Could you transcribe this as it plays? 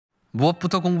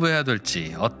무엇부터 공부해야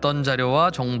될지, 어떤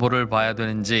자료와 정보를 봐야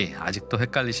되는지 아직도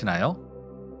헷갈리시나요?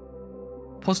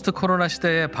 포스트 코로나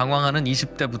시대에 방황하는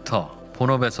 20대부터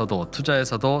본업에서도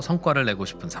투자에서도 성과를 내고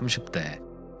싶은 30대,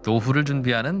 노후를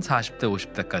준비하는 40대,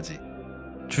 50대까지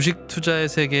주식 투자의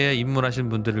세계에 입문하신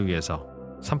분들을 위해서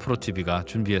삼프로TV가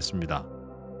준비했습니다.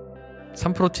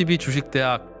 삼프로TV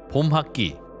주식대학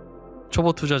봄학기,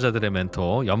 초보 투자자들의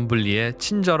멘토 염블리의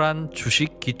친절한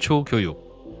주식 기초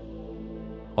교육.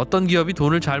 어떤 기업이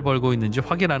돈을 잘 벌고 있는지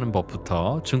확인하는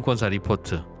법부터 증권사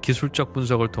리포트, 기술적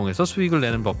분석을 통해서 수익을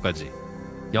내는 법까지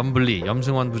염블리,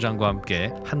 염승원 부장과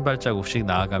함께 한 발자국씩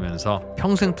나아가면서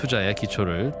평생 투자의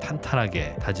기초를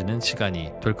탄탄하게 다지는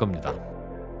시간이 될 겁니다.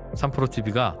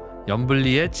 삼프로TV가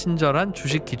염블리의 친절한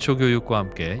주식 기초 교육과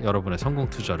함께 여러분의 성공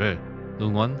투자를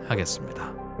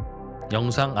응원하겠습니다.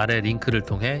 영상 아래 링크를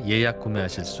통해 예약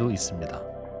구매하실 수 있습니다.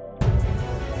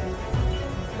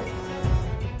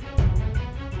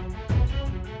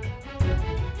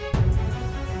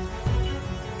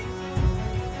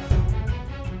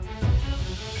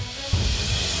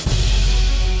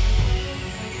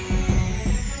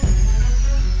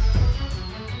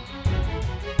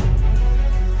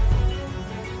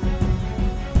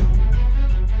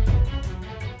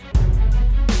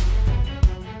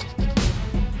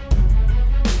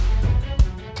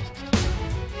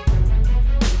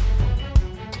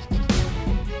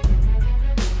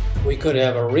 We could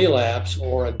have a relapse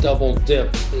or a double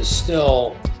dip. Is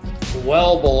still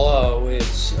well below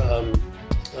its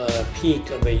peak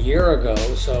of a year ago,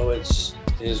 so it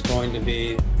is going to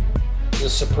be the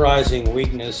surprising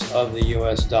weakness of the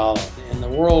U.S. dollar. In the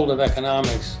world of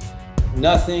economics,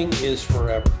 nothing is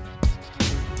forever.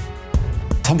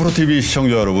 삼프로TV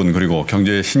시청자 여러분, 그리고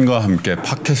경제의 신과 함께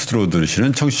팟캐스트로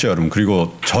들으시는 청취자 여러분,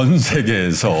 그리고 전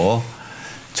세계에서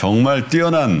정말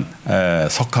뛰어난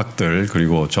석학들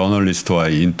그리고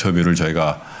저널리스트와의 인터뷰를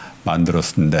저희가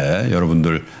만들었는데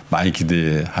여러분들 많이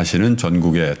기대하시는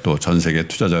전국의 또 전 세계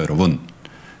투자자 여러분,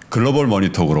 글로벌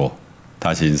머니톡으로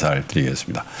다시 인사를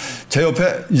드리겠습니다. 제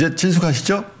옆에 이제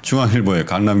친숙하시죠? 중앙일보의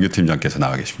강남규 팀장께서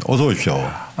나와 계십니다. 어서 오십시오.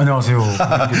 안녕하세요.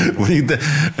 우리 근데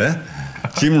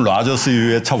짐 라저스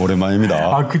이후에 참 오랜만입니다.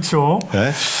 아, 그렇죠.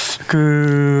 네?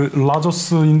 그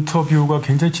라저스 인터뷰가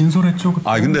굉장히 진솔했죠. 그때.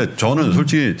 아, 근데 저는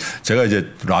솔직히 제가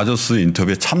이제 라저스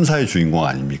인터뷰의 참사의 주인공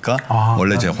아닙니까?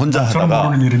 원래 제가 혼자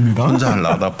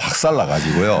하다가 박살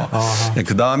나가지고요.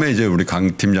 그 다음에 이제 우리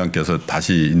강 팀장께서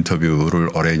다시 인터뷰를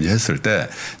어레인지 했을 때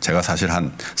제가 사실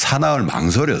한 사나흘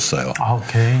망설였어요.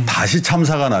 오케이. 다시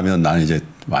참사가 나면 나는 이제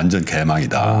완전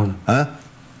개망이다.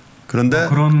 그런데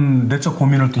그런 내적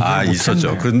고민을 또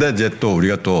있었죠. 그런데 이제 또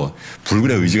우리가 또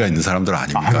불굴의 의지가 있는 사람들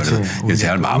아닙니까? 그래서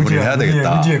잘 마무리를 해야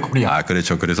되겠다. 의지의 코리아.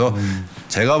 그렇죠. 그래서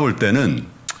제가 볼 때는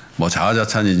뭐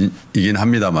자화자찬이긴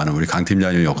합니다만 우리 강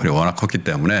팀장님 역할이 워낙 컸기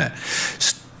때문에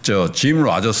짐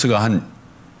라저스가 한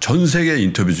전 세계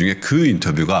인터뷰 중에 그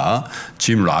인터뷰가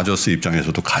짐 라저스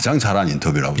입장에서도 가장 잘한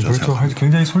인터뷰라고 저는 생각합니다.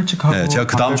 굉장히 솔직하고. 네, 제가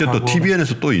그 다음 주에 또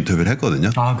TVN에서 또 인터뷰를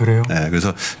했거든요. 아, 그래요? 네,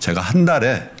 그래서 제가 한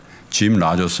달에 짐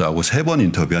라저스하고 3번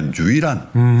인터뷰한 유일한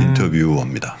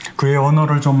인터뷰어입니다. 그의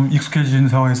언어를 좀 익숙해진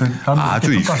상황에서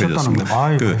아주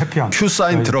익숙해졌습니다. 그 Q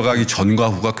사인 들어가기 전과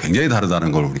후가 굉장히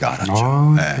다르다는 걸 우리가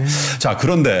알았죠. 네. 자,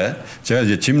 그런데 제가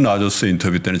이제 짐 라저스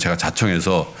인터뷰 때는 제가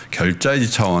자청해서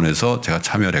결자이지 차원에서 제가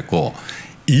참여를 했고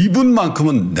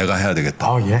이분만큼은 내가 해야 되겠다.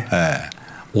 네.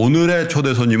 오늘의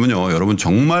초대 손님은요, 여러분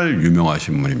정말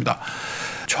유명하신 분입니다.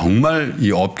 정말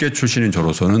이 업계 출신인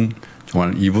저로서는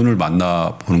정말 이분을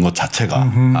만나보는 것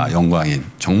자체가 영광인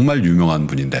정말 유명한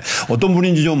분인데 어떤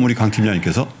분인지 좀 우리 강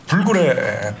팀장님께서.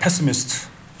 불굴의 패시미스트,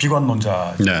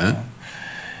 비관론자. 네.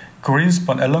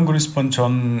 앨런 그린스펀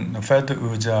전 페드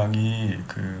의장이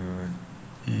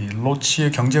이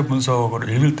로치의 경제 분석을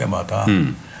읽을 때마다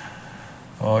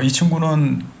이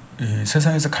친구는 이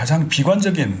세상에서 가장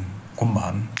비관적인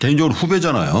곳만. 개인적으로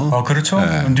후배잖아요. 그렇죠.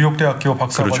 네. 뉴욕대학교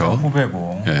박사과정 그렇죠.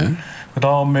 후배고. 네.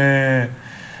 그다음에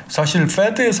사실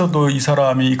페드에서도 이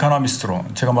사람이 이코노미스트로,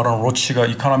 제가 말하는 로치가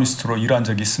이코노미스트로 일한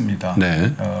적이 있습니다.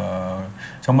 네.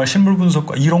 정말 실물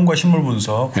분석과 이론과 실물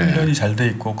분석 훈련이 잘 돼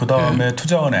있고 그다음에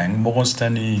투자은행 모건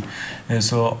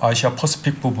스탠리에서 아시아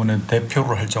퍼시픽 부분의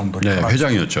대표를 할 정도로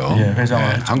회장이었죠.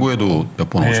 회장을 한국에도 몇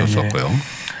번 오셨었고요.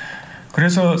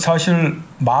 그래서 사실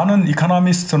많은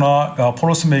이코노미스트나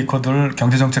폴리시 메이커들,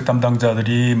 경제정책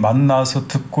담당자들이 만나서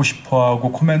듣고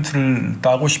싶어하고 코멘트를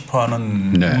따고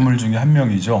싶어하는 인물 중에 한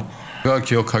명이죠. 제가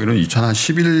기억하기로는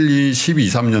 2011, 12,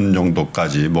 13년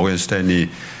정도까지 모건 스탠리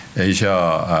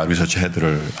아시아 리서치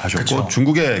헤드를 하셨고 그쵸.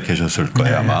 중국에 계셨을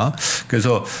거예요 아마.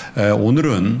 그래서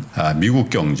오늘은 미국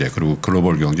경제 그리고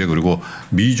글로벌 경제 그리고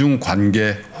미중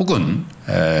관계 혹은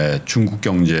중국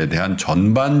경제에 대한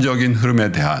전반적인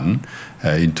흐름에 대한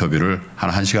인터뷰를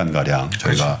한 1시간가량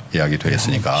저희가 예약이 돼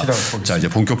있으니까 자 이제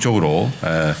본격적으로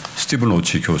스티븐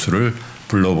로치 교수를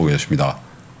불러보겠습니다.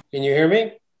 Can you hear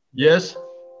me? Yes.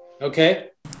 Okay.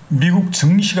 미국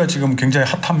증시가 지금 굉장히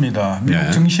핫합니다.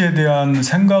 미국 증시에 대한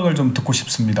생각을 좀 듣고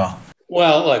싶습니다.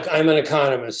 Well, look, I'm an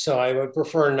economist, so I would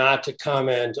prefer not to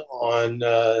comment on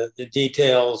the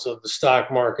details of the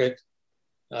stock market.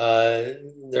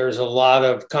 There's a lot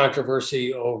of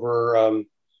controversy over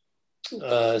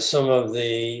some of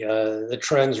the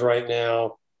trends right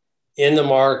now in the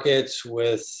markets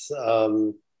with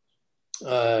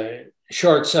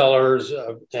short sellers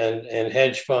and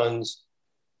hedge funds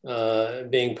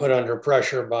being put under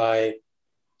pressure by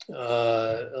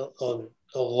a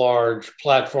large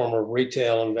platform of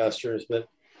retail investors, but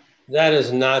that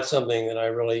is not something that I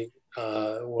really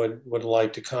would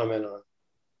like to comment on.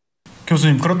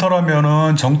 교수님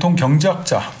그렇다면은 정통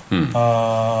경제학자에게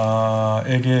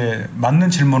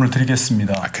맞는 질문을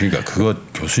드리겠습니다. 그러니까 그거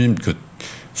교수님 그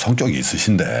성격이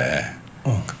있으신데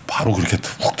바로 그렇게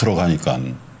훅 들어가니까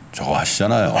저거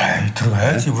하시잖아요.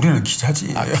 들어가야지. 우리는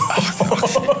기자지.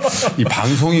 이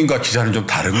방송인과 기자는 좀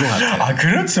다른 것 같아요.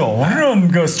 그렇죠. 우리는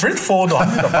그 스트레이트포워드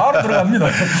합니다. 바로 들어갑니다.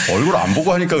 얼굴 안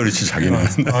보고 하니까 그렇지 자기는.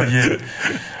 예.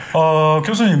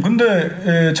 교수님,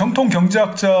 근데 정통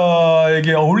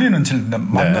경제학자에게 어울리는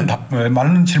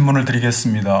맞는 질문을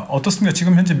드리겠습니다. 어떻습니까?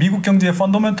 지금 현재 미국 경제의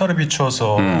펀더멘털에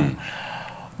비추어서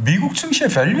미국 증시의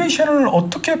밸류에이션을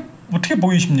어떻게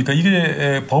보이십니까?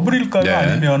 이게 버블일까요?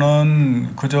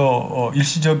 아니면은 그저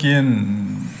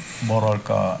일시적인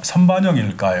뭐랄까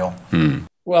선반영일까요?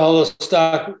 Well, the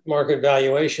stock market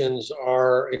valuations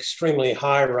are extremely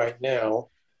high right now.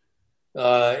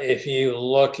 If you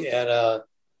look at a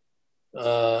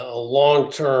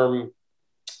long-term,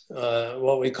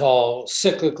 what we call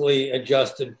cyclically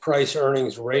adjusted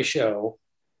price-earnings ratio,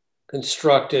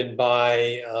 constructed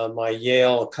by my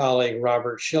Yale colleague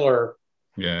Robert Shiller,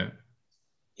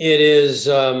 it is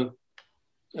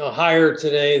higher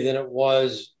today than it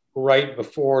was right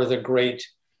before the Great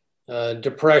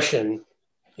Depression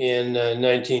in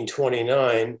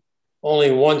 1929.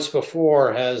 Only once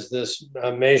before has this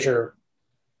measure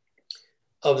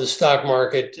of the stock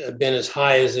market been as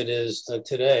high as it is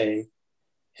today,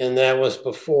 and that was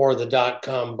before the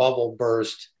dot-com bubble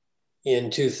burst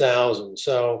in 2000.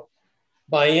 So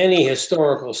by any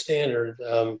historical standard,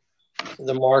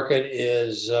 the market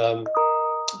is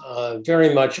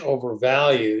very much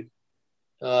overvalued,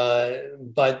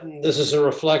 but this is a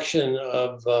reflection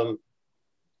of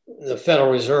the Federal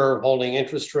Reserve holding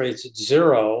interest rates at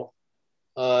zero,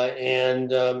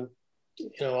 and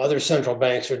other central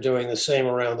banks are doing the same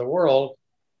around the world.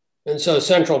 And so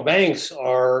central banks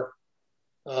are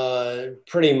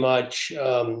pretty much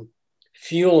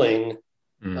fueling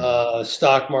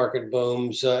stock market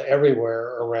booms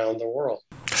everywhere around the world.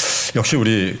 역시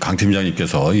우리 강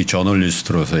팀장님께서 이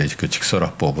저널리스트로서의 그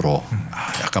직설화법으로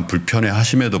약간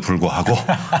불편해하심에도 불구하고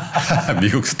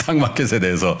미국 스탁 마켓에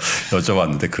대해서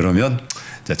여쭤봤는데 그러면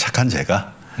이제 착한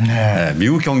제가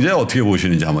미국 경제 어떻게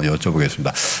보시는지 한번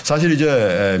여쭤보겠습니다. 사실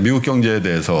이제 미국 경제에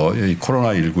대해서 이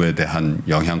코로나19에 대한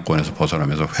영향권에서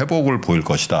벗어나면서 회복을 보일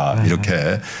것이다.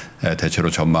 이렇게 대체로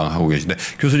전망하고 계신데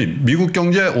교수님, 미국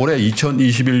경제 올해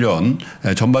 2021년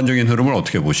전반적인 흐름을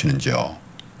어떻게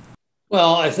보시는지요?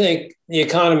 Well, I think the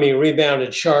economy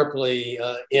rebounded sharply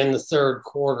in the third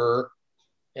quarter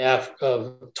of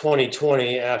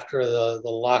 2020 after the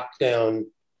lockdown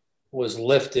was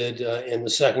lifted in the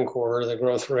second quarter. The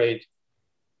growth rate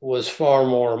was far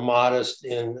more modest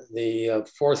in the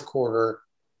fourth quarter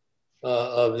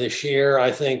of this year.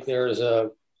 I think there's a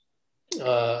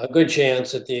good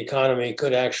chance that the economy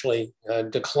could actually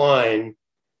decline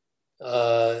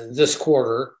this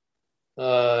quarter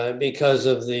because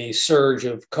of the surge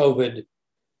of COVID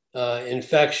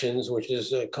infections, which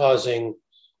is causing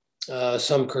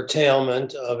some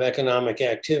curtailment of economic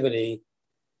activity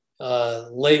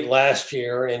late last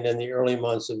year and in the early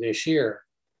months of this year.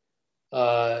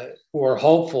 We're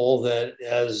hopeful that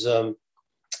as the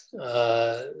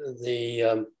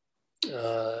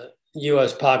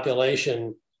U.S.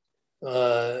 population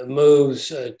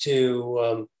moves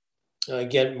to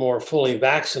get more fully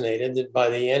vaccinated, that by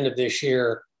the end of this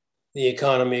year, the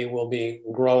economy will be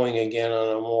growing again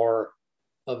on a more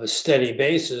of a steady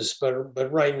basis.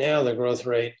 But right now, the growth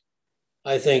rate,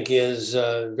 I think, is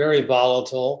very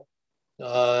volatile.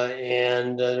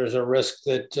 And there's a risk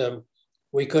that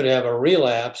we could have a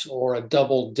relapse or a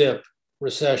double dip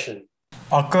recession.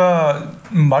 아까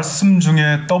말씀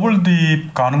중에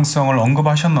더블딥 가능성을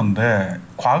언급하셨는데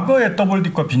과거의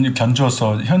더블딥과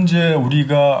견주어서 현재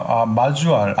우리가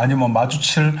마주할 아니면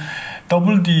마주칠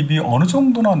더블딥이 어느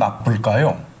정도나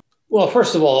나쁠까요? Well,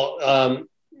 first of all,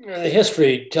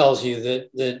 history tells you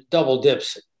that double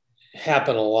dips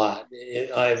happen a lot.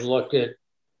 I've looked at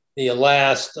the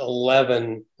last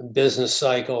 11 business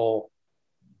cycle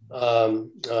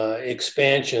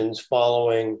expansions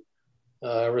following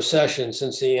recession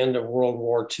since the end of World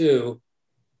War II.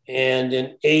 And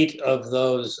in 8 of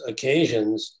those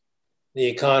occasions, the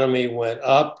economy went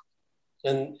up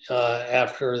and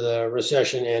after the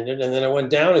recession ended, and then it went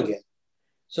down again.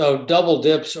 So double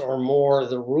dips are more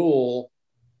the rule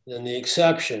than the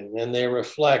exception, and they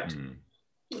reflect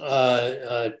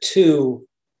 2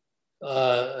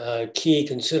 key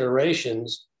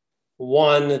considerations.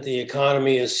 One, that the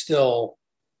economy is still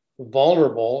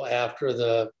vulnerable after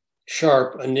the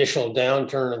sharp initial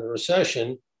downturn of the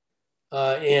recession,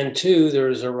 and 2,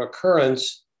 there's a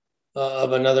recurrence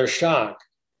of another shock.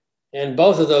 And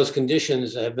both of those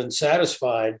conditions have been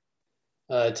satisfied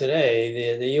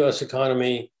today. The U.S.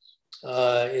 economy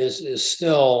is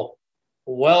still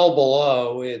well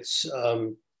below its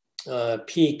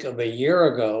peak of a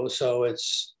year ago, so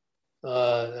it's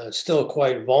still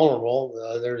quite vulnerable.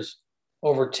 There's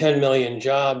over 10 million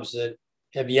jobs that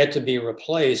have yet to be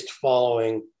replaced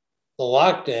following the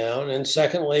lockdown. And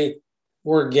secondly,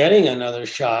 we're getting another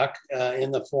shock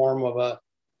in the form of a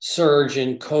surge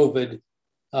in COVID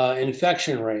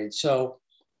infection rates. So,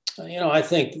 I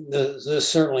think this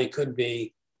certainly could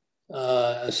be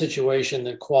a situation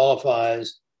that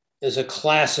qualifies as a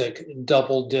classic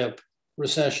double dip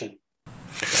recession.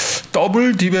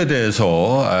 더블 딥에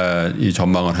대해서 이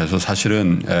전망을 해서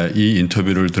사실은 이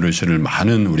인터뷰를 들으실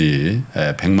많은 우리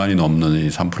 100만이 넘는 이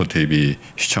삼프로TV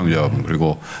시청자 여러분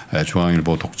그리고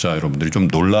중앙일보 독자 여러분들이 좀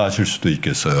놀라실 수도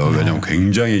있겠어요. 왜냐하면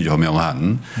굉장히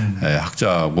유명한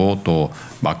학자하고 또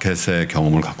마켓의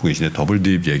경험을 갖고 계신데 더블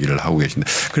딥 얘기를 하고 계신데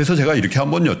그래서 제가 이렇게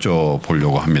한번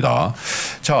여쭤보려고 합니다.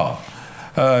 자.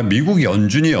 미국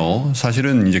연준이요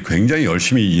사실은 이제 굉장히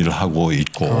열심히 일을 하고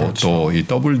있고 그렇죠. 또 이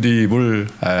더블딥을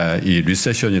이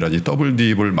리세션이라든지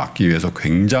더블딥을 막기 위해서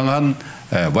굉장한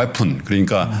웨폰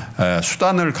그러니까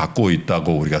수단을 갖고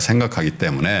있다고 우리가 생각하기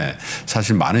때문에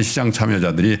사실 많은 시장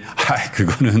참여자들이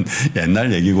그거는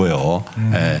옛날 얘기고요.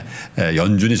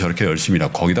 연준이 저렇게 열심히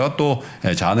일하고 거기다가 또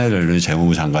자넷 옐런이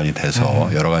재무부 장관이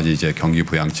돼서 여러 가지 이제 경기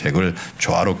부양책을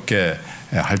조화롭게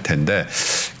할 텐데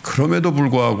그럼에도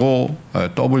불구하고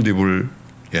더블딥을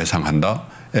예상한다.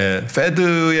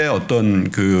 페드의 어떤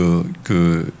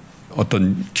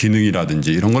어떤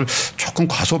기능이라든지 이런 걸 조금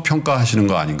과소평가하시는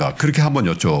거 아닌가 그렇게 한번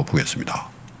여쭤보겠습니다.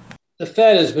 The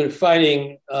Fed has been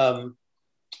fighting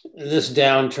this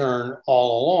downturn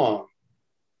all along,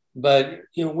 but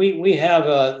we have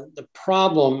the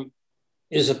problem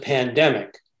is a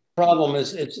pandemic. Problem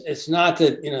is it's not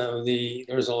that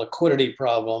there's a liquidity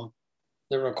problem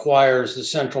that requires the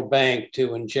central bank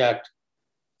to inject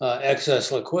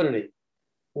excess liquidity.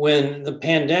 When the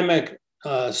pandemic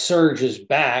surges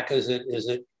back, as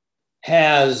it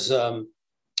has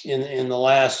in the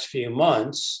last few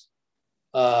months,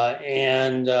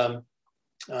 and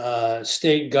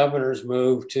state governors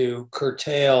move to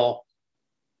curtail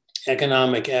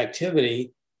economic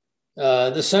activity,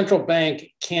 the central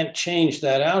bank can't change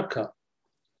that outcome.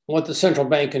 What the central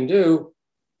bank can do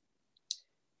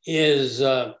is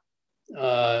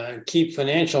keep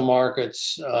financial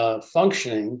markets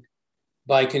functioning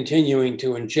by continuing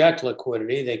to inject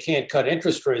liquidity. They can't cut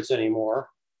interest rates anymore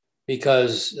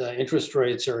because interest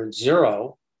rates are at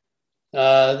zero.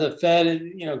 The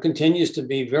Fed, continues to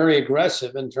be very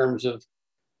aggressive in terms of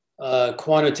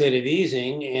quantitative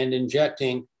easing and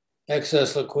injecting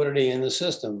excess liquidity in the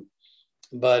system.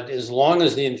 But as long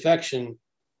as the infection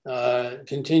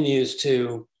continues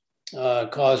to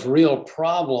cause real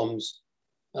problems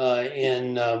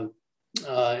in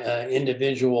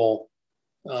individual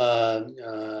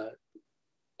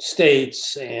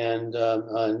states and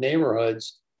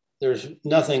neighborhoods, there's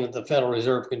nothing that the Federal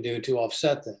Reserve can do to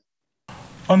offset that.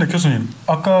 네, 교수님.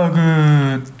 아까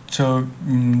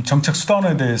정책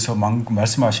수단에 대해서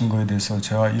말씀하신 거에 대해서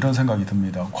제가 이런 생각이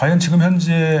듭니다. 과연 지금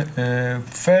현재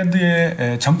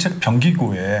페드의 정책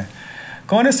변기구에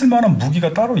꺼내 쓸 만한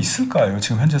무기가 따로 있을까요?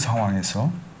 지금 현재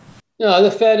상황에서? No,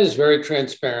 the Fed is very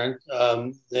transparent.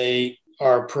 They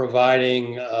are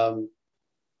providing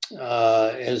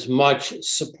as much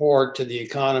support to the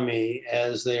economy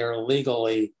as they are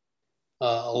legally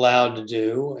allowed to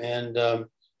do, and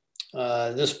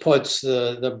this puts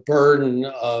the burden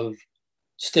of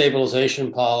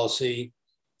stabilization policy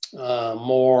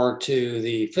more to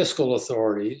the fiscal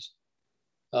authorities.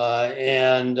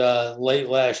 And late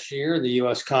last year, the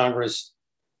U.S. Congress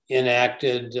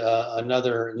enacted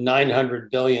another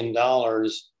 $900 billion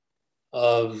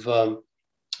of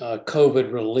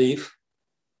COVID relief.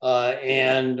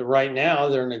 And right now,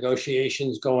 there are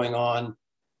negotiations going on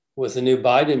with the new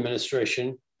Biden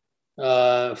administration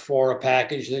for a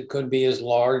package that could be as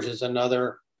large as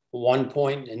another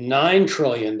 $1.9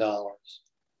 trillion.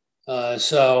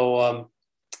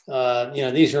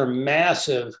 These are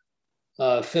massive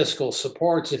fiscal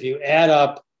supports. If you add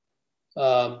up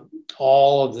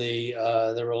all of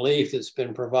the relief that's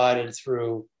been provided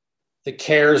through the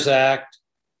CARES Act,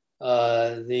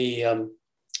 the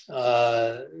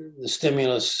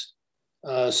stimulus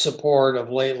support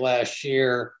of late last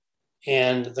year,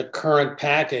 and the current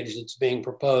package that's being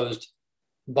proposed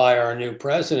by our new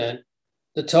president,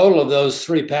 the total of those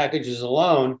three packages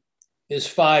alone is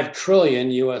 $5 trillion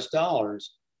US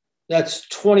dollars. That's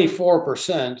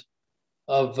 24%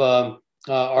 of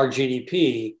our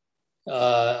GDP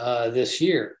this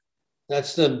year.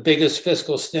 That's the biggest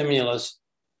fiscal stimulus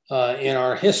in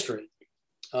our history.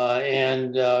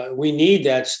 And we need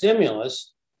that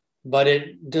stimulus, but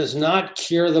it does not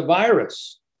cure the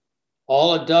virus.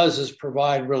 All it does is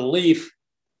provide relief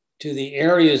to the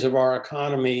areas of our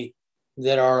economy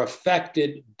that are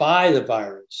affected by the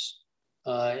virus.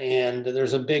 And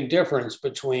there's a big difference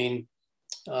between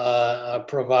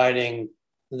providing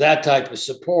that type of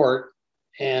support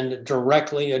and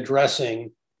directly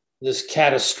addressing this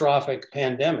catastrophic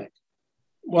pandemic.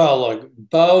 Well, look,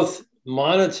 both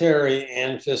monetary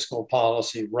and fiscal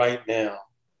policy right now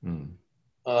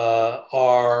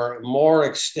are more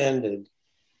extended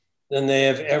than they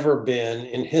have ever been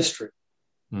in history.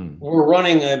 We're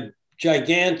running a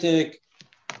gigantic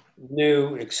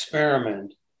new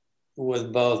experiment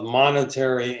with both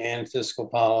monetary and fiscal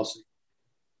policy.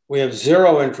 We have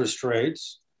zero interest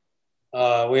rates.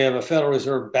 We have a Federal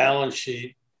Reserve balance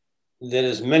sheet that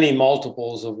is many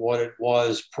multiples of what it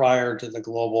was prior to the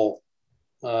global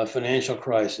financial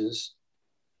crisis.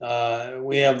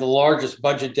 We have the largest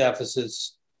budget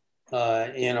deficits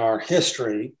in our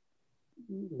history.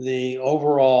 The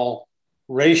overall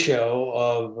ratio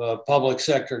of public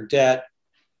sector debt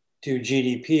to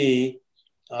GDP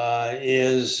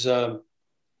is in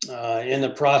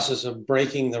the process of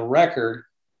breaking the record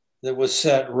that was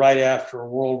set right after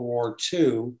World War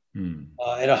II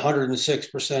at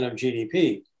 106% of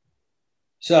GDP.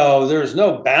 So there's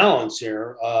no balance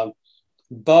here.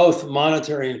 Both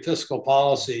monetary and fiscal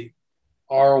policy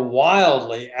are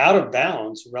wildly out of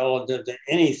balance relative to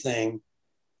anything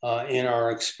in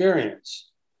our experience.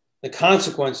 The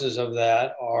consequences of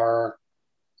that are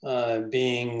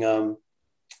being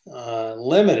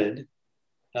limited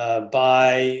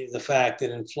by the fact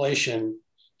that inflation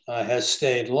has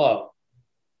stayed low.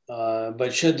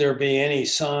 But should there be any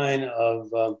sign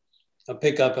of a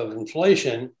pickup of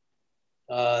inflation,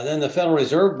 then the Federal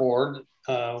Reserve Board,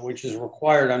 which is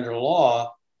required under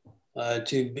law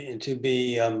to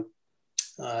be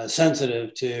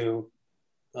sensitive to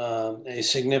a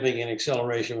significant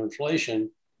acceleration of inflation,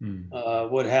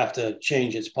 would have to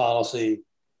change its policy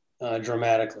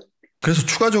dramatically. 그래서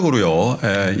추가적으로요,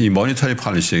 이 머니터리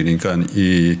팔리시, 그러니까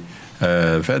이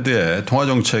페드의 통화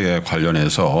정책에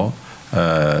관련해서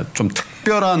좀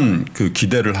특별한 그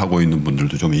기대를 하고 있는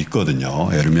분들도 좀 있거든요.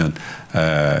 예를 들면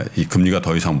이 금리가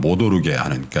더 이상 못 오르게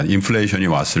하는, 그러니까 인플레이션이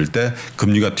왔을 때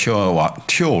금리가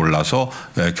튀어 올라서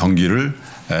경기를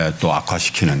또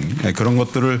악화시키는 그런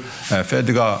것들을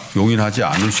페드가 용인하지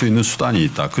않을 수 있는 수단이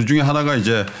있다. 그 중에 하나가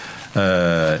이제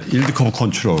일드 커브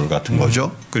컨트롤 같은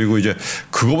거죠. 그리고 이제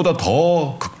그거보다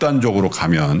더 극단적으로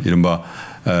가면 이른바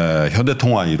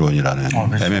현대통화 이론이라는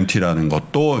MMT라는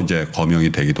것도 이제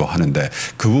거명이 되기도 하는데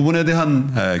그 부분에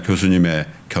대한 교수님의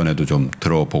견해도 좀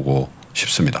들어보고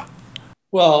싶습니다.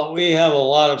 Well, we have a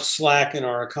lot of slack in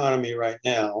our economy right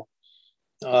now.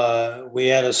 We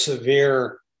had a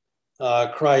severe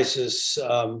crisis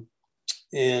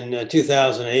in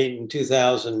 2008 and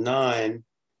 2009.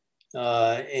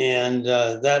 And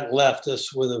that left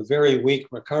us with a very weak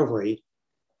recovery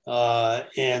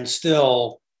and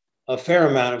still a fair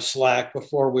amount of slack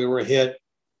before we were hit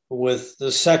with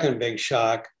the second big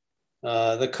shock,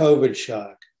 the COVID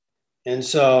shock. And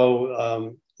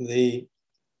so the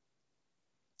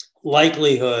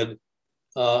likelihood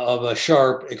of a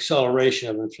sharp acceleration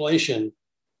of inflation,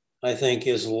 I think,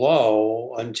 is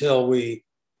low until we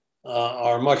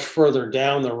are much further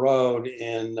down the road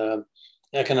in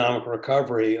economic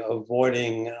recovery,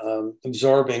 absorbing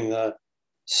the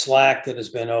slack that has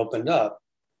been opened up.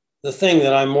 The thing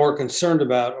that I'm more concerned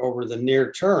about over the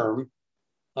near term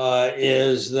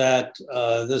is that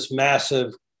this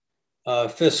massive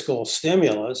fiscal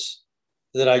stimulus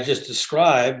that I just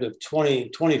described of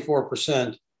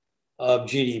 24% of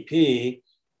GDP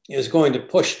is going to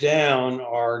push down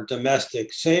our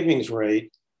domestic savings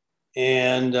rate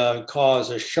and cause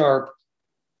a sharp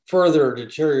further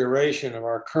deterioration of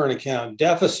our current account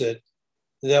deficit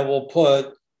that will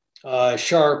put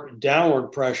sharp downward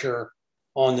pressure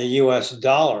on the US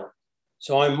dollar.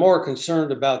 So I'm more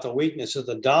concerned about the weakness of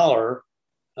the dollar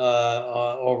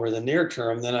over the near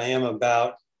term than I am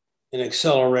about an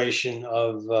acceleration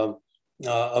of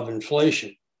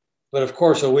inflation. But of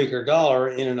course, a weaker dollar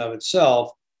in and of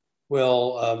itself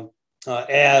will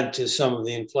add to some of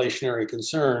the inflationary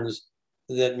concerns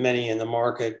that many in the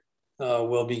market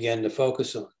will begin to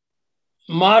focus on.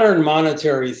 Modern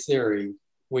monetary theory,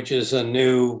 which is a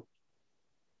new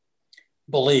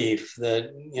belief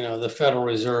that the Federal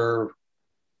Reserve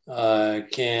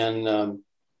can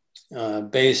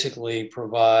basically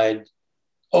provide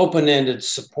open-ended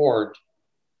support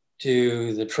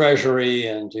to the Treasury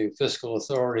and to fiscal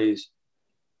authorities.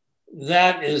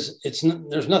 There's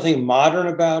nothing modern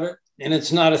about it, and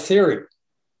it's not a theory.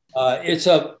 It's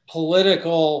a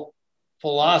political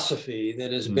philosophy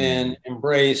that has been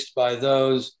embraced by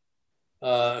those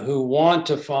who want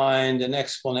to find an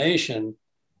explanation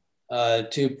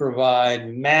to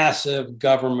provide massive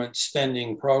government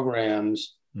spending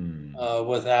programs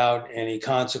without any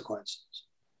consequences.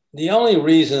 The only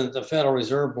reason that the Federal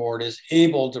Reserve Board is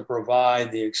able to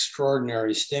provide the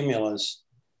extraordinary stimulus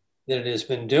that it has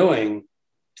been doing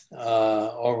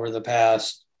over the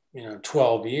past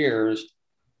 12 years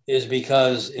is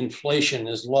because inflation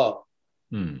is low.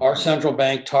 Our central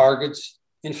bank targets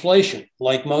inflation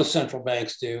like most central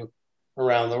banks do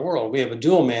around the world. We have a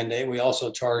dual mandate. We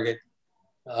also target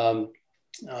full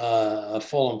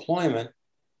employment.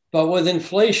 But with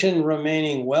inflation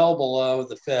remaining well below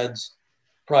the Fed's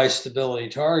price stability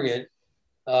target,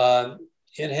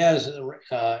 it has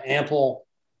ample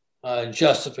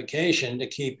justification to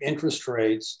keep interest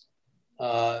rates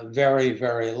very,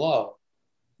 very low.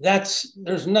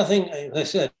 There's nothing, as I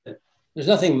said, there's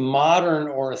nothing modern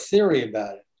or a theory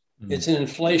about it. It's an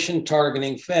inflation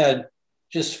targeting Fed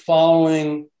just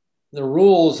following the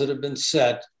rules that have been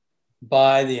set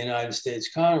by the United States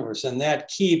Congress. And that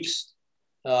keeps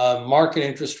market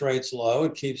interest rates low.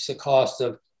 It keeps the cost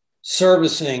of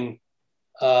servicing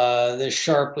this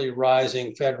sharply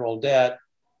rising federal debt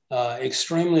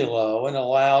extremely low, and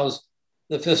allows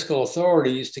the fiscal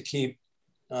authorities to keep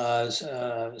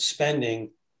spending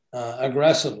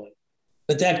aggressively.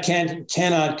 But that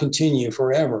cannot continue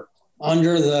forever.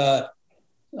 Under the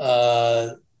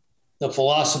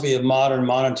philosophy of modern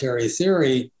monetary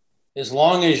theory, as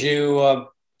long as you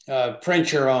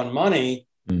print your own money,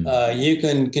 you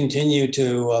can continue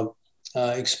to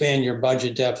expand your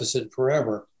budget deficit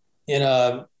forever. In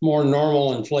a more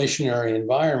normal inflationary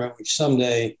environment, which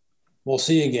someday we'll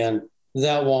see again,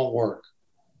 that won't work.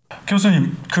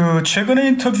 교수님, 그 최근의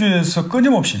인터뷰에서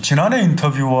끊임없이 지난해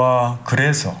인터뷰와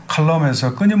글에서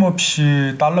칼럼에서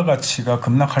끊임없이 달러 가치가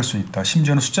급락할 수 있다.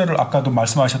 심지어는 숫자를 아까도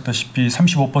말씀하셨다시피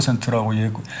 35%라고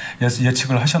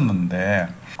예측을 하셨는데,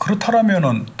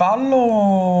 그렇다면은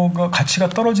달러가 가치가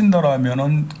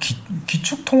떨어진다라면은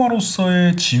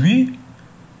기축통화로서의 지위,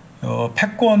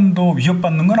 패권도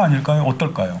위협받는 건 아닐까요?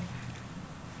 어떨까요?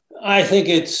 I think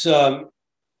it's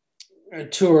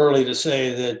too early to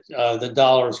say that the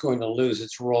dollar is going to lose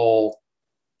its role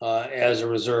as a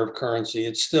reserve currency.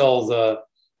 It's still the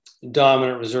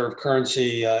dominant reserve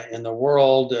currency in the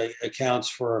world. It accounts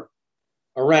for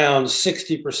around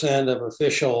 60% of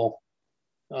official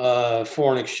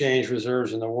foreign exchange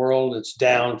reserves in the world. It's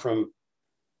down from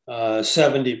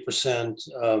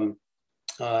 70%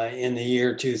 in the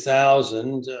year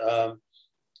 2000.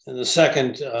 And the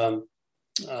second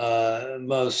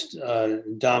most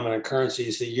dominant currency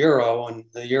is the euro, and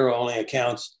the euro only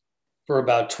accounts for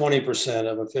about 20%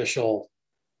 of official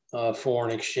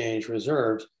foreign exchange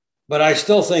reserves. But I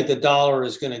still think the dollar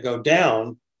is going to go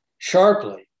down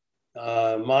sharply.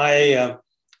 My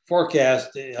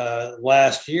forecast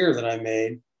last year that I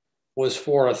made was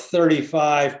for a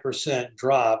 35%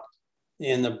 drop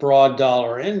in the broad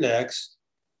dollar index.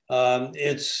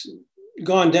 It's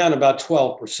gone down about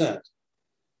 12%.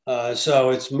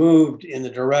 So it's moved in the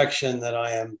direction that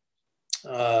I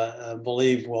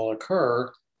believe will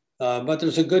occur, but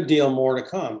there's a good deal more to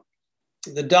come.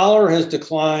 The dollar has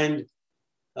declined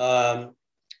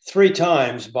 3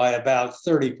 times by about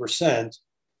 30%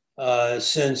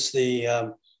 since the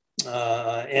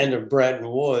end of Bretton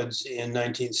Woods in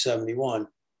 1971.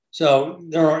 So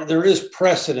there is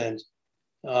precedent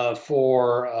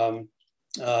for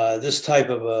this type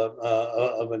of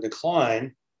a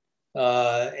decline,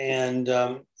 and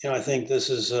I think this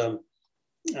is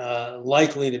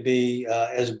likely to be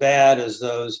as bad as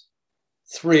those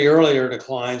three earlier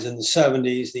declines in the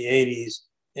 70s, the 80s,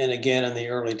 and again in the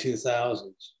early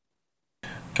 2000s.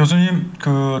 교수님,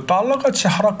 그 달러 가치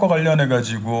하락과 관련해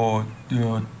가지고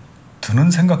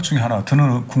드는 생각 중에 하나,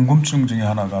 드는 궁금증 중에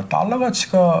하나가 달러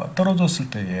가치가 떨어졌을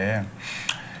때에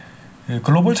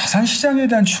글로벌 자산 시장에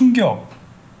대한 충격으로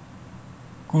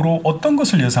어떤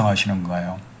것을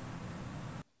예상하시는가요?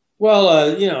 Well,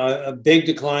 a big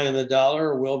decline in the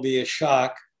dollar will be a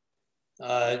shock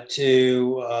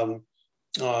to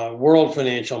world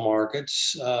financial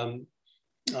markets, and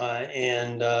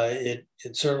it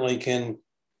certainly can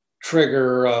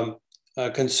trigger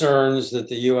concerns that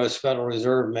the U.S. Federal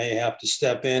Reserve may have to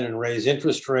step in and raise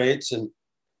interest rates, and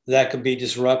that could be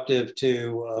disruptive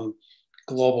to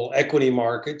global equity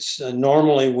markets.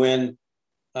 Normally, when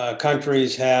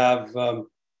countries have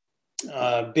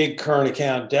big current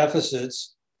account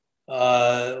deficits,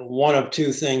 one of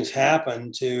two things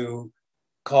happen to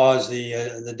cause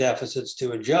the deficits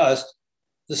to adjust.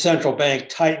 The central bank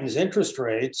tightens interest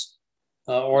rates,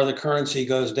 or the currency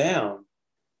goes down.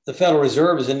 The Federal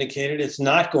Reserve has indicated it's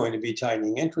not going to be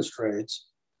tightening interest rates,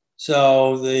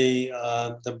 so the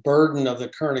burden of the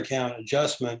current account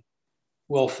adjustment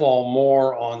will fall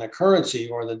more on the currency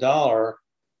or the dollar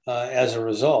as a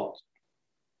result.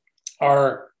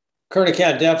 Our current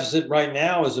account deficit right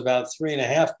now is about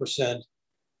 3.5%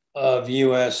 of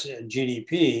U.S.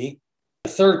 GDP. The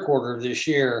third quarter of this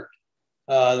year,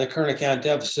 the current account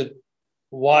deficit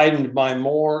widened by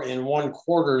more in one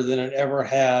quarter than it ever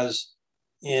has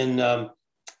in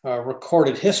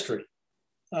recorded history.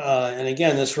 And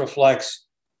again, this reflects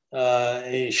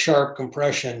a sharp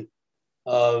compression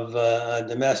of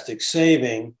domestic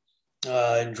saving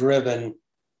driven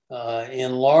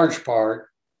in large part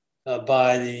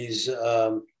by these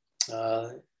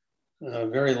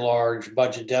very large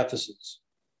budget deficits.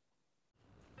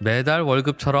 매달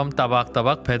월급처럼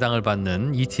따박따박 배당을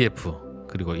받는 ETF,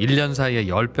 그리고 1년 사이에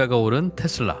 10배가 오른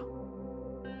테슬라,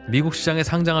 미국 시장에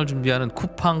상장을 준비하는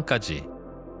쿠팡까지.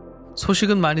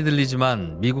 소식은 많이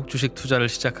들리지만 미국 주식 투자를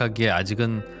시작하기에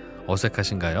아직은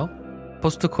어색하신가요?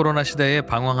 포스트 코로나 시대에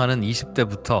방황하는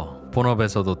 20대부터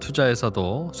본업에서도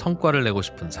투자에서도 성과를 내고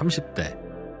싶은 30대,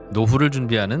 노후를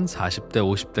준비하는 40대,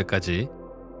 50대까지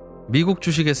미국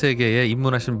주식의 세계에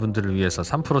입문하신 분들을 위해서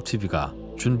삼프로TV가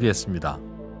준비했습니다.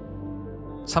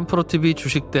 삼프로TV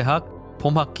주식대학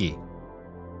봄학기,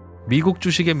 미국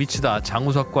주식에 미치다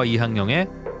장우석과 이항영의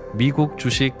미국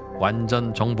주식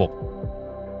완전정복.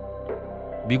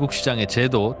 미국 시장의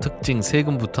제도, 특징,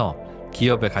 세금부터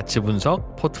기업의 가치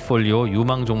분석, 포트폴리오,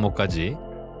 유망 종목까지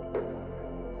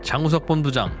장우석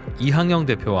본부장, 이항영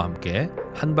대표와 함께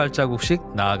한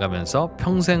발자국씩 나아가면서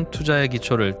평생 투자의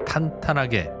기초를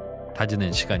탄탄하게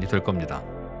다지는 시간이 될 겁니다.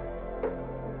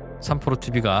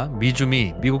 삼프로TV가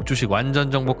미주미 미국 주식 완전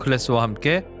정복 클래스와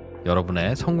함께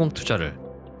여러분의 성공 투자를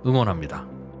응원합니다.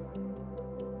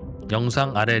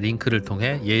 영상 아래 링크를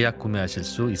통해 예약 구매하실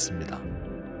수 있습니다.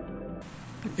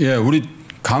 예, 우리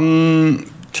강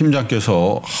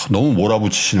팀장께서 너무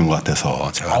몰아붙이시는 것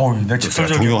같아서 제가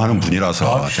존경하는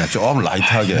분이라서 제가 좀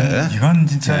라이트하게. 이건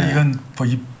진짜 이건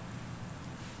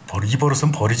이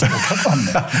버릇은 버리지 못할 것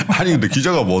같네. 아니 근데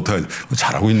기자가 뭐 어떻게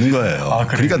잘하고 있는 거예요.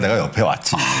 그러니까 내가 옆에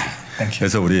왔지.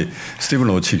 그래서 우리 스티븐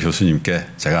로치 교수님께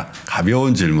제가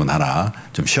가벼운 질문 하나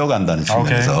좀 쉬어간다는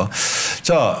측면에서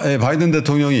자, 바이든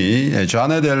대통령이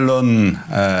자넷 앨런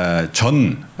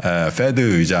전 페드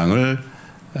의장을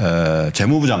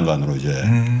재무부 장관으로 이제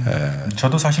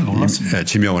저도 사실 놀랐습니다.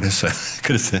 지명을 했어요.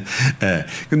 그래서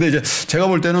근데 이제 제가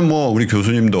볼 때는 뭐 우리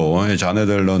교수님도 자넷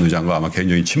앨런 의장과 아마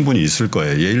개인적인 친분이 있을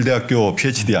거예요. 예일대학교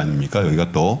PhD 아닙니까?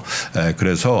 여기가 또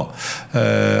그래서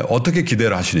어떻게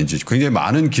기대를 하시는지 굉장히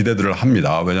많은 기대들을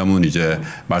합니다. 왜냐하면 이제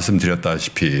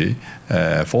말씀드렸다시피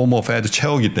포머 페드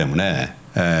체어이기 때문에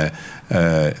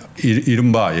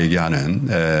이른바 얘기하는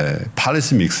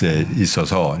팔리시 믹스에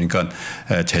있어서 그러니까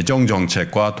재정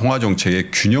정책과 통화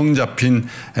정책의 균형 잡힌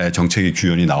정책의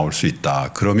규현이 나올 수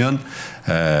있다. 그러면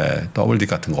더블딥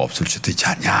같은 거 없을 수도 있지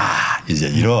않냐. 이제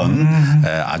이런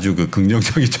아주 그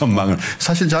긍정적인 전망을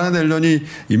사실 자넷 앨런이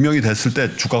임명이 됐을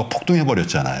때 주가가 폭등해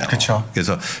버렸잖아요. 그렇죠.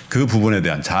 그래서 그 부분에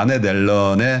대한 자넷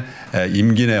앨런의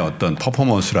임기 내 어떤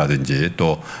퍼포먼스라든지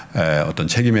또 어떤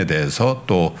책임에 대해서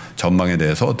또 전망에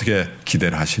대해서 어떻게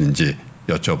기대를 하시는지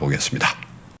여쭤보겠습니다.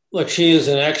 Look, she is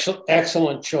an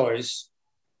excellent choice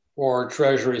for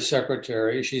Treasury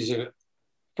Secretary. She's a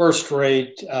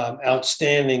first-rate,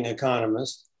 outstanding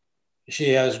economist.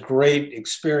 She has great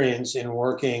experience in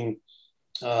working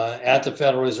at the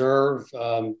Federal Reserve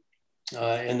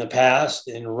in the past,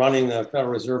 in running the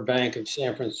Federal Reserve Bank of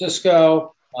San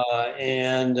Francisco,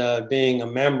 and being a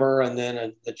member and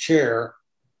then the chair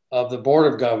of the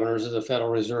Board of Governors of the Federal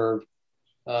Reserve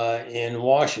in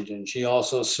Washington. She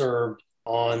also served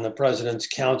on the President's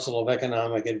Council of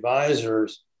Economic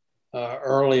Advisors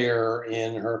earlier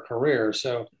in her career.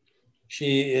 So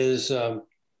she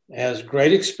has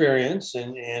great experience,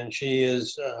 and she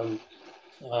has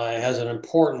an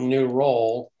important new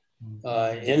role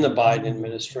in the Biden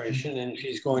administration, and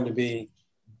she's going to be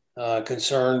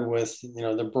concerned with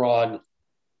the broad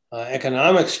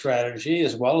economic strategy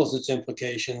as well as its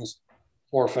implications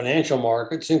for financial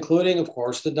markets, including, of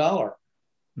course, the dollar.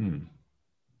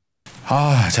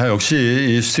 자, 역시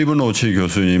이 스티븐 오치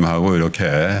교수님하고 이렇게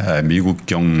미국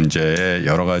경제의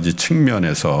여러 가지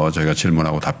측면에서 저희가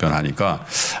질문하고 답변하니까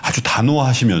아주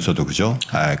단호하시면서도, 그죠?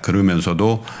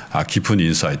 그러면서도 깊은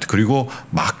인사이트, 그리고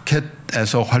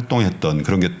마켓에서 활동했던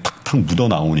그런 게 탁탁 묻어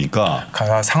나오니까.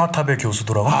 상하탑의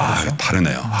교수들하고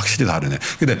다르네요. 확실히 다르네.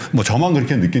 근데 뭐 저만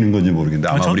그렇게 느끼는 건지 모르겠는데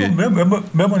아마 저도 우리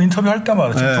매번 인터뷰할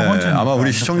때마다 지금 두 번째 아마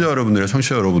우리 시청자 여러분들,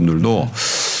 청취자 여러분들도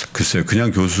글쎄요,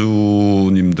 그냥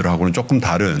교수님들하고는 조금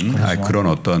다른 그런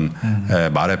어떤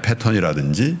말의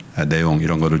패턴이라든지 내용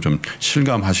이런 거를 좀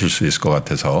실감하실 수 있을 것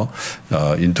같아서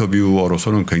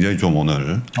인터뷰어로서는 굉장히 좀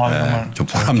오늘 좀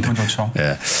보람된.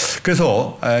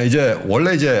 그래서 이제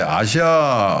원래 이제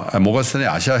모건스탠리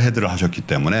아시아 헤드를 하셨기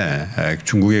때문에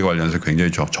중국에 관련해서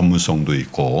굉장히 전문성도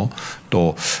있고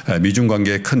또 미중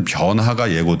관계에 큰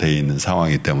변화가 예고되어 있는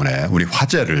상황이기 때문에 우리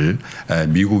화제를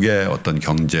미국의 어떤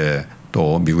경제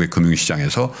또 미국의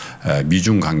금융시장에서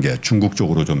미중 관계, 중국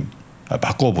쪽으로 좀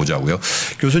바꿔보자고요.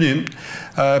 교수님,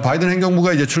 바이든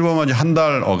행정부가 이제 출범한 지 한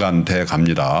달 어간 돼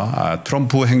갑니다.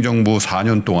 트럼프 행정부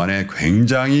 4년 동안에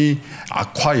굉장히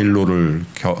악화 일로를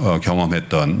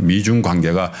경험했던 미중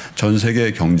관계가 전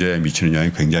세계 경제에 미치는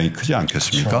영향이 굉장히 크지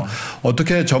않겠습니까? 그렇죠.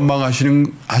 어떻게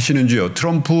전망하시는지요?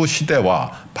 트럼프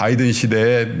시대와 바이든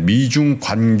시대의 미중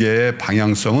관계의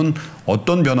방향성은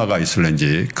어떤 변화가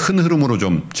있을는지 큰 흐름으로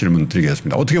좀 질문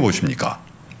드리겠습니다. 어떻게 보십니까?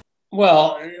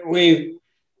 Well, we've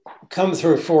come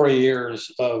through 4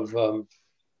 years of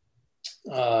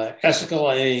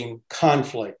escalating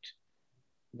conflict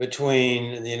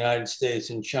between the United States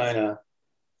and China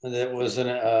that was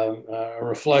a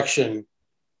reflection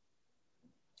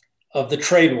of the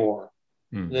trade war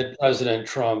that President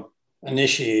Trump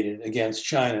initiated against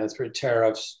China through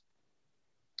tariffs,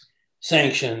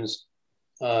 sanctions,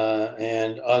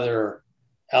 and other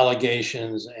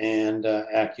allegations and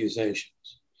accusations.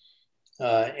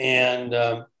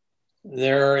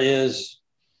 There is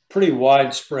pretty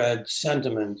widespread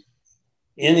sentiment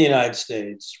in the United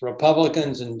States,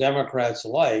 Republicans and Democrats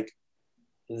alike,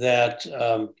 that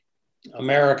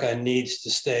America needs to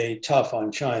stay tough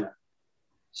on China.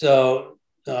 So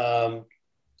that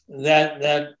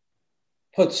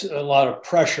puts a lot of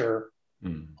pressure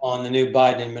on the new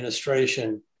Biden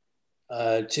administration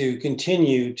to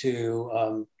continue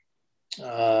to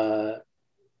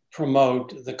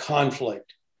promote the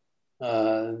conflict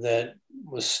that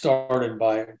was started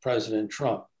by President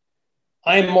Trump.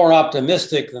 I'm more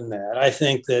optimistic than that. I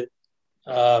think that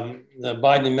the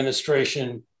Biden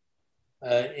administration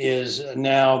is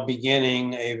now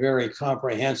beginning a very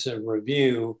comprehensive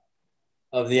review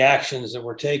of the actions that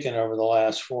were taken over the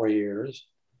last 4 years.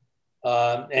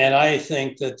 And I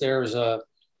think that there's a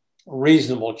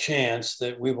reasonable chance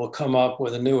that we will come up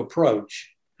with a new approach,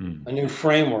 a new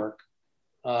framework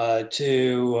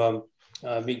to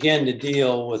begin to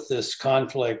deal with this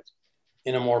conflict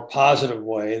in a more positive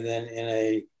way than in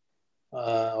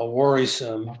a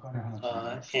worrisome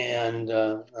and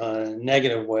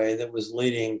negative way that was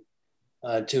leading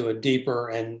to a deeper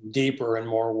and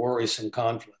more worrisome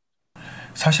conflict.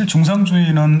 사실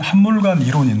중상주의는 한물간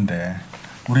이론인데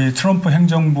우리 트럼프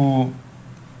행정부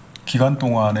기간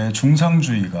동안에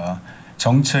중상주의가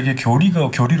정책의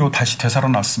교리로 다시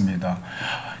되살아났습니다.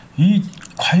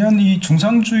 과연 이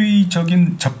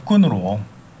중상주의적인 접근으로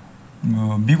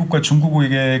미국과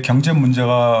중국에게 경제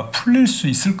문제가 풀릴 수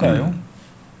있을까요?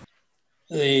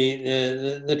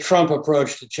 The Trump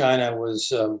approach to China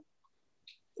was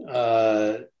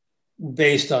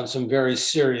based on some very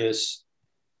serious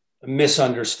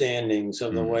misunderstandings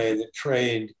of the way that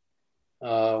trade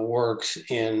works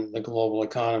in the global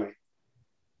economy.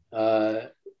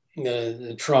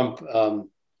 The Trump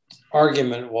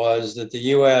argument was that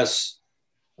the U.S.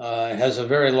 Has a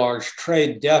very large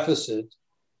trade deficit,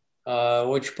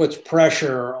 which puts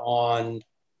pressure on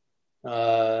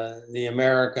the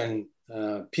American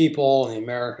people and the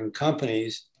American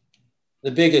companies. The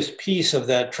biggest piece of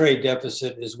that trade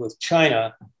deficit is with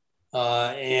China,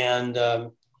 and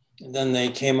then they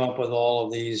came up with all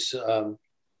of these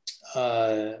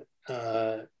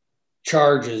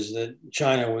charges that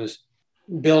China was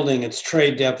building its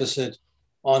trade deficit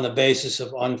on the basis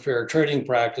of unfair trading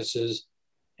practices,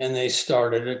 and they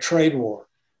started a trade war.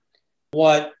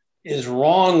 What is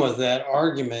wrong with that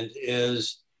argument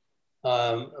is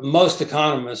most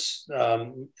economists,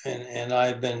 and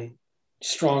I've been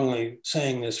strongly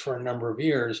saying this for a number of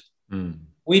years,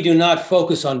 we do not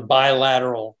focus on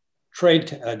bilateral trade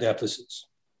deficits.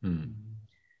 The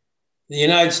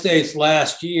United States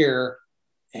last year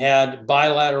had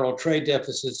bilateral trade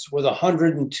deficits with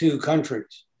 102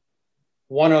 countries,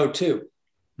 102.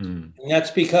 And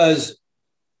that's because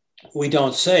we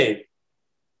don't save.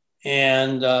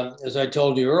 And as I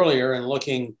told you earlier, and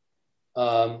looking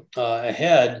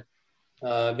ahead,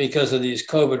 because of these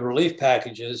COVID relief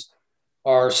packages,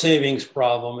 our savings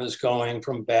problem is going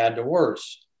from bad to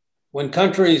worse. When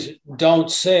countries don't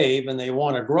save and they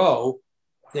want to grow,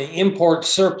 they import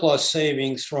surplus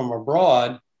savings from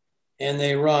abroad, and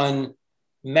they run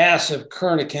massive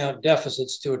current account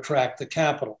deficits to attract the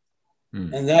capital.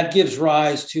 And that gives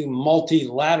rise to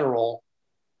multilateral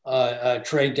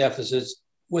trade deficits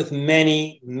with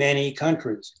many, many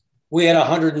countries. We had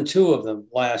 102 of them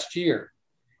last year.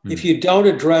 If you don't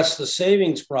address the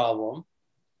savings problem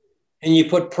and you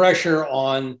put pressure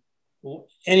on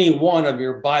any one of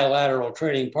your bilateral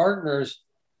trading partners,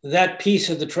 that piece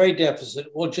of the trade deficit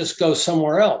will just go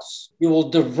somewhere else. You will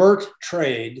divert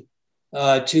trade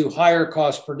to higher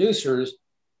cost producers,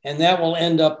 and that will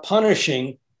end up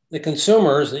punishing the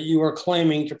consumers that you are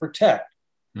claiming to protect.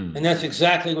 And that's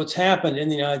exactly what's happened in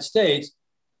the United States.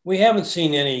 We haven't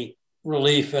seen any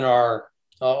relief in our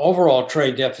overall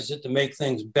trade deficit to make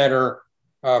things better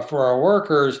for our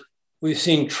workers. We've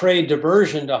seen trade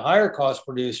diversion to higher cost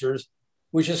producers,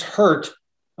 which has hurt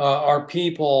our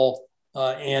people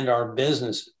and our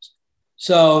businesses.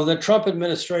 So the Trump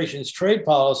administration's trade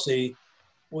policy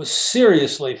was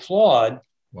seriously flawed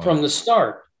from the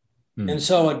start. And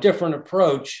so a different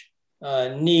approach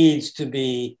needs to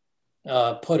be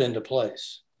put into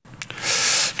place.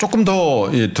 조금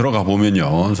더 들어가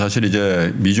보면요. 사실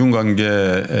이제 미중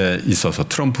관계에 있어서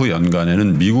트럼프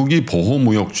연간에는 미국이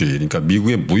보호무역주의, 그러니까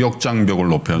미국의 무역 장벽을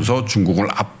높여서 중국을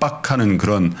압박하는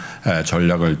그런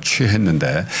전략을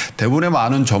취했는데 대부분의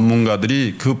많은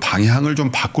전문가들이 그 방향을 좀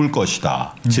바꿀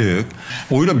것이다. 즉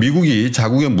오히려 미국이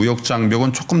자국의 무역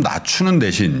장벽은 조금 낮추는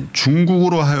대신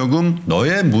중국으로 하여금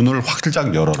너의 문을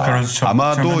확실히 열어라. 그렇죠.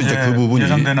 아마도 이제 그 부분이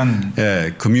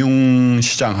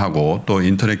금융시장하고 또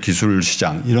인터넷 기술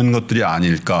시장 이런 것들이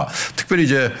아닐까. 특별히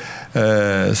이제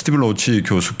스티븐 로치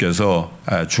교수께서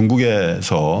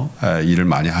중국에서 일을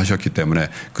많이 하셨기 때문에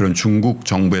그런 중국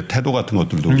정부의 태도 같은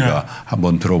것들도 우리가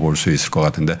한번 들어볼 수 있을 것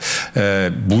같은데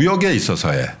무역에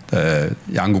있어서의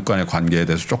양국 간의 관계에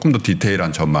대해서 조금 더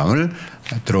디테일한 전망을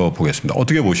들어보겠습니다.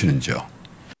 어떻게 보시는지요?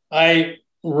 I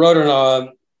wrote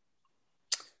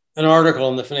an article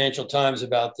in the Financial Times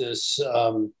about this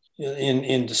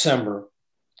in December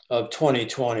of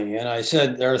 2020. And I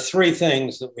said there are three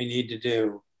things that we need to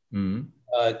do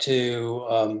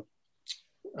to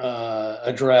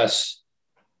address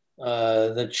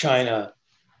the China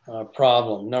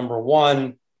problem. Number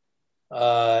one,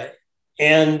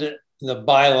 end the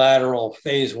bilateral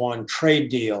phase one trade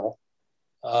deal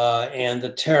and the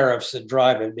tariffs that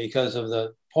drive it. Because of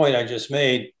the point I just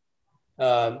made,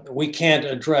 we can't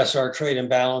address our trade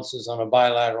imbalances on a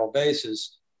bilateral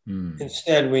basis.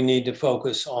 Instead, we need to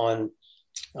focus on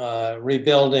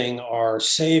rebuilding our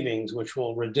savings, which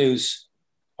will reduce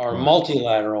our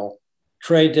multilateral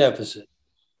trade deficit.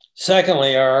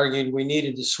 Secondly, I argued we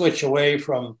needed to switch away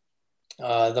from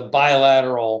the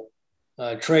bilateral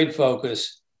trade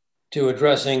focus to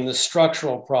addressing the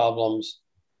structural problems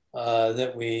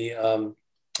that we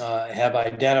have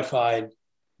identified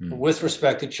with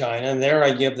respect to China. And there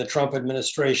I give the Trump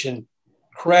administration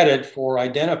credit for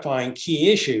identifying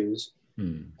key issues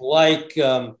like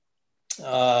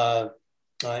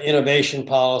innovation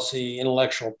policy,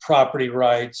 intellectual property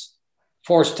rights,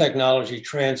 forced technology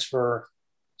transfer,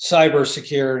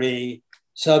 cybersecurity,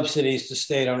 subsidies to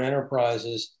state-owned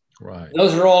enterprises. Right.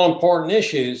 Those are all important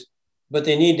issues, but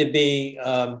they need to be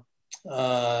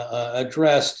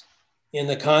addressed in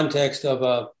the context of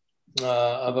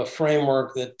a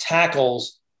framework that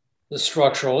tackles the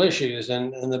structural issues.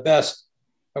 And the best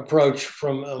approach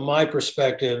from my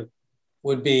perspective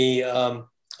would be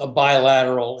a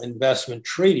bilateral investment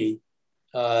treaty,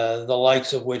 the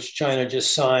likes of which China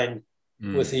just signed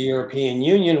with the European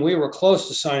Union. We were close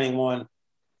to signing one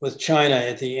with China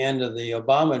at the end of the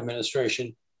Obama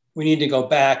administration. We need to go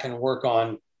back and work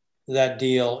on that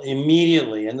deal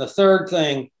immediately. And the third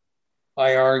thing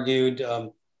I argued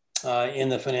in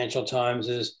the Financial Times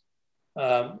is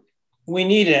we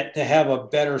need to have a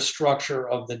better structure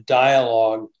of the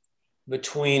dialogue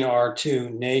between our two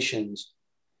nations.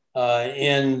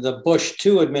 In the Bush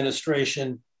II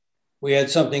administration, we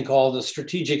had something called the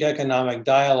Strategic Economic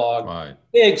Dialogue, right.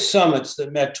 Big summits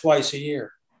that met twice a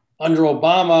year. Under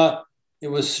Obama, it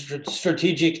was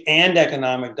strategic and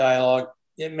economic dialogue.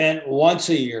 It meant once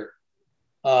a year.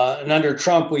 And under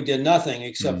Trump, we did nothing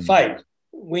except fight.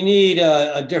 We need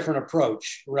a different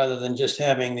approach rather than just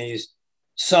having these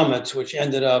summits, which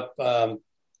ended up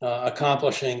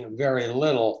accomplishing very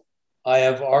little. I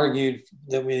have argued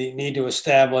that we need to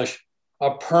establish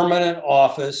a permanent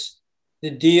office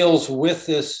that deals with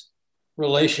this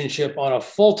relationship on a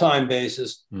full-time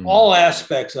basis, all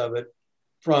aspects of it,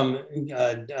 from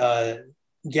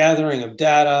gathering of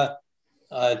data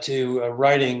to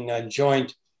writing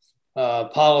joint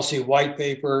policy white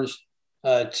papers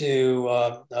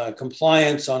to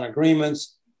compliance on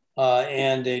agreements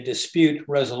and a dispute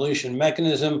resolution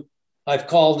mechanism. I've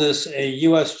called this a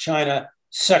U.S.-China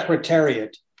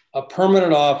Secretariat, a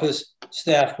permanent office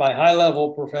staffed by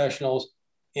high-level professionals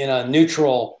in a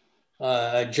neutral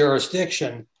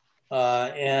jurisdiction.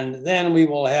 And then we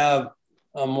will have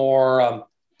a more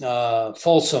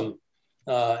fulsome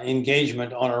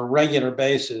engagement on a regular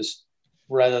basis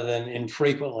rather than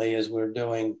infrequently as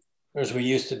we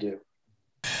used to do.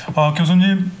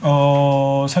 교수님,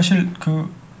 사실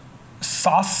그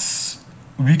사스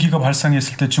위기가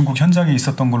발생했을 때 중국 현장에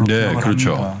있었던 걸로 기억을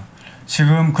그렇죠. 합니다.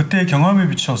 지금 그때의 경험에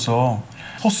비춰서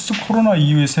포스트 코로나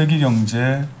이후의 세계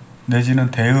경제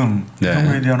내지는 대응 이런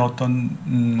거에 대한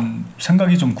어떤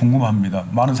생각이 좀 궁금합니다.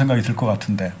 많은 생각이 들 것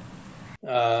같은데.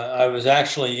 I was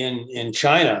actually in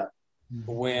China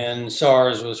when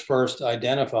SARS was first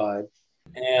identified,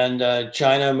 and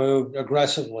China moved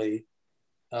aggressively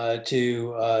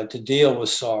to deal with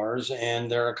SARS,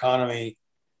 and their economy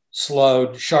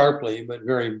slowed sharply but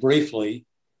very briefly,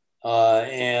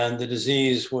 and the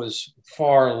disease was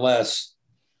far less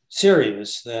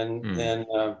serious than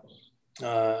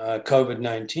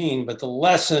COVID-19. But the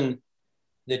lesson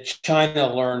that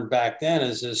China learned back then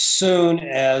is as soon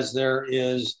as there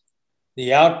is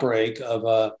the outbreak of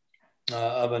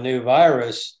a new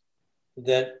virus,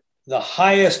 that the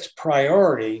highest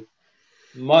priority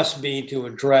must be to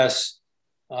address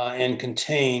and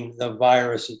contain the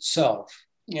virus itself.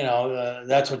 You know,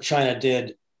 that's what China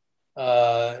did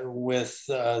with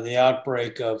the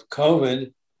outbreak of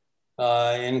COVID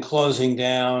in closing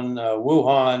down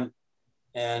Wuhan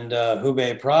and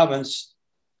Hubei province.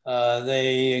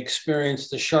 They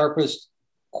experienced the sharpest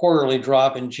quarterly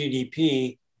drop in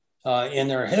GDP in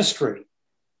their history.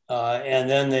 And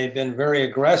then they've been very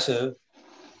aggressive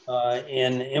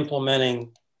in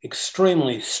implementing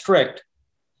extremely strict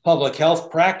public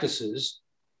health practices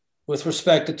with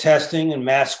respect to testing and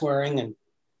mask wearing and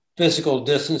physical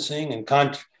distancing and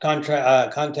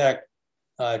contact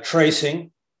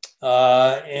tracing.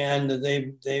 And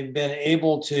they've been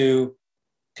able to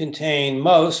contain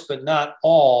most, but not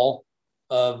all,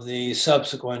 of the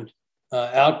subsequent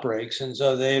outbreaks. And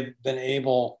so they've been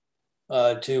able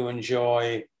to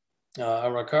enjoy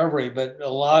a recovery. But a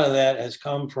lot of that has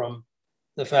come from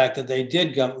the fact that they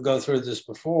did go through this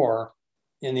before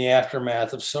in the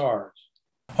aftermath of SARS.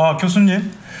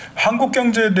 교수님, 한국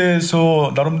경제에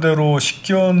대해서 나름대로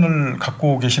식견을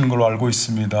갖고 계시는 걸로 알고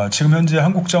있습니다. 지금 현재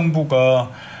한국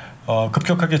정부가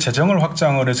급격하게 재정을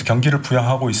확장을 해서 경기를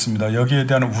부양하고 있습니다. 여기에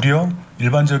대한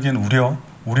일반적인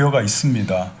우려가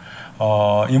있습니다.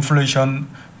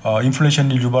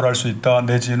 인플레이션이 유발할 수 있다,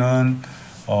 내지는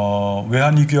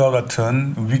외환위기와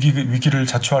같은 위기를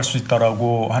자초할 수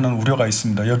있다라고 하는 우려가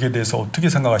있습니다. 여기에 대해서 어떻게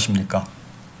생각하십니까?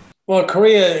 Well,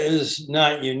 Korea is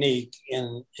not unique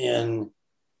in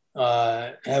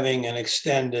having an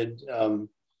extended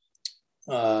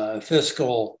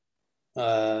fiscal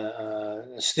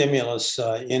stimulus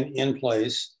in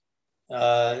place.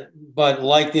 But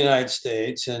like the United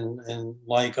States and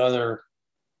like other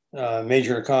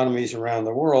major economies around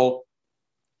the world,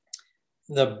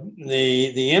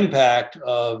 the impact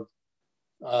of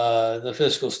the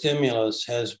fiscal stimulus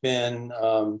has been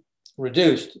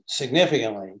reduced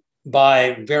significantly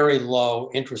by very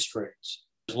low interest rates.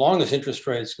 As long as interest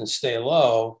rates can stay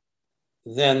low,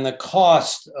 then the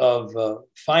cost of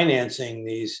financing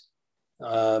these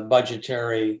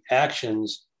budgetary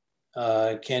actions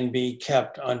can be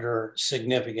kept under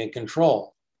significant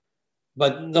control.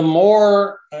 But the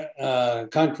more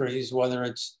countries, whether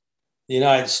it's the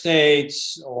United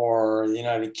States or the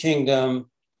United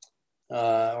Kingdom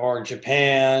or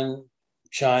Japan,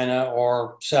 China,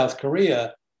 or South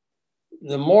Korea,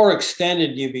 the more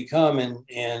extended you become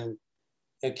in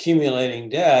accumulating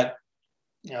debt,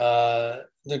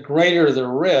 the greater the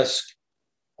risk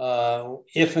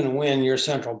if and when your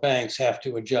central banks have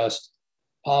to adjust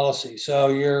policy. So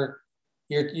you're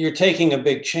taking a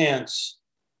big chance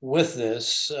with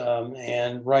this,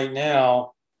 and right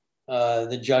now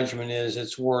the judgment is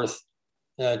it's worth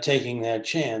taking that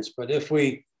chance. But if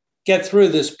we get through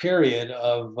this period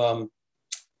of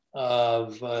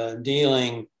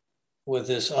dealing with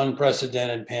this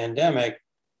unprecedented pandemic,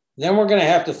 then we're going to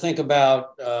have to think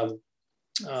about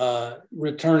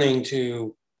returning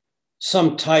to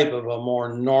some type of a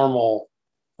more normal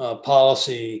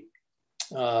policy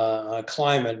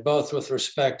climate, both with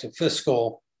respect to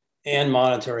fiscal and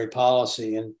monetary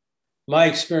policy. And my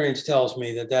experience tells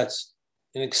me that that's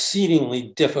an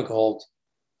exceedingly difficult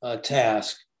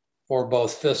task for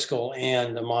both fiscal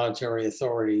and the monetary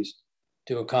authorities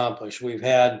to accomplish. We've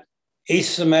had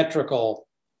asymmetrical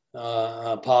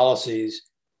policies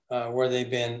where they've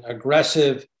been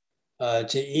aggressive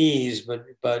to ease,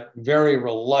 but very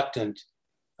reluctant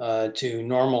to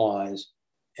normalize.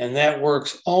 And that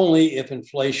works only if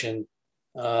inflation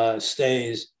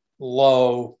stays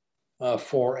low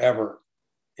forever.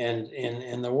 And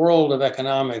in the world of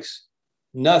economics,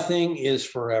 nothing is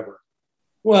forever.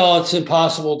 Well, it's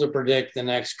impossible to predict the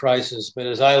next crisis, but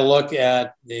as I look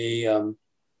at the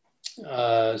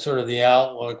sort of the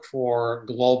outlook for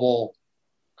global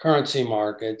currency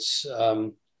markets,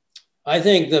 I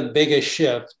think the biggest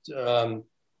shift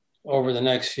over the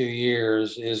next few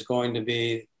years is going to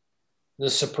be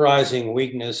the surprising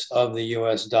weakness of the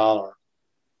US dollar.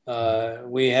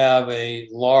 We have a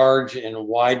large and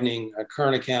widening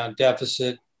current account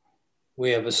deficit. We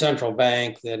have a central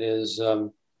bank that is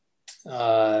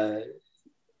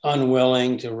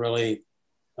unwilling to really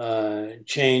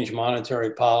change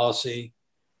monetary policy.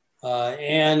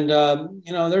 And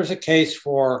there's a case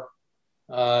for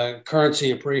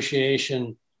currency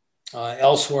appreciation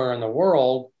elsewhere in the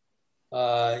world,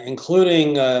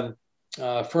 including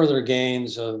further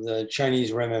gains of the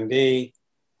Chinese renminbi,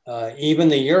 even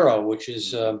the euro, which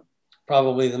is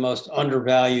probably the most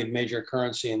undervalued major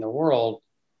currency in the world.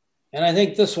 And I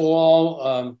think this will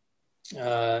all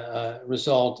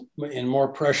result in more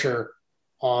pressure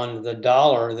on the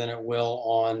dollar than it will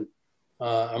on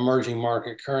emerging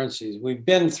market currencies. We've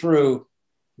been through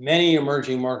many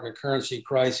emerging market currency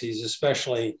crises,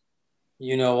 especially,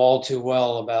 all too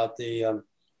well about the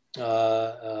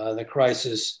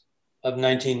crisis of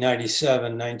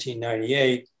 1997,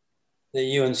 1998, that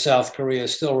you in South Korea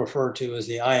still refer to as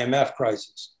the IMF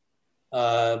crisis.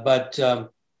 But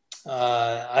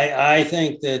I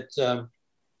think that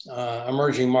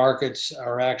emerging markets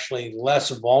are actually less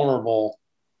vulnerable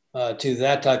to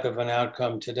that type of an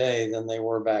outcome today than they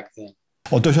were back then.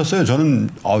 어떠셨어요? 저는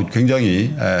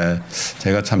굉장히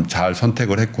제가 참 잘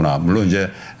선택을 했구나. 물론 이제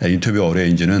인터뷰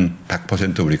어레인지는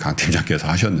 100% 우리 강 팀장께서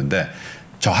하셨는데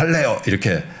저 할래요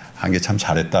이렇게 한 게 참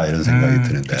잘했다 이런 생각이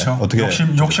드는데 그렇죠. 어떻게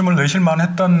욕심을 내실만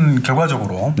했던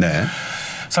결과적으로 네.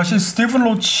 사실 스티븐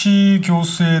로치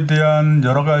교수에 대한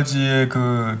여러 가지의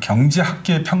그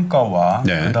경제학계 평가와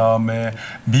네. 그다음에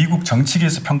미국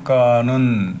정치계에서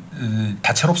평가는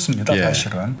다채롭습니다. 예.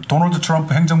 사실은 도널드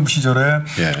트럼프 행정부 시절에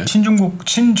예.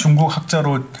 친중국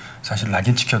학자로 사실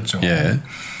낙인 찍혔죠. 예.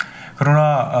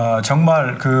 그러나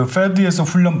정말 그 페드에서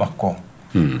훈련받고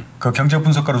그 경제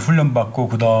분석가로 훈련받고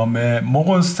그 다음에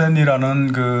모건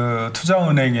스탠리라는 그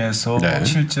투자은행에서 네.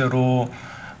 실제로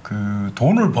그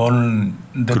돈을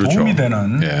버는데 그렇죠. 도움이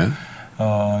되는 예.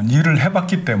 일을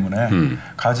해봤기 때문에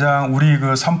가장 우리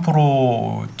그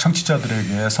삼프로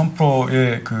청취자들에게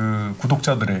삼프로의 그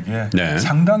구독자들에게 네.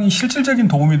 상당히 실질적인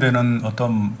도움이 되는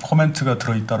어떤 코멘트가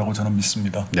들어있다라고 저는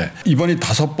믿습니다. 네. 이번이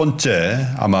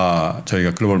 5번째 아마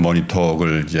저희가 글로벌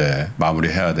머니톡을 이제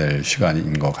마무리해야 될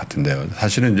시간인 것 같은데요.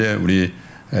 사실은 이제 우리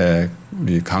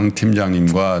강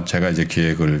팀장님과 제가 이제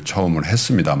기획을 처음을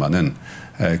했습니다만은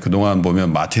그동안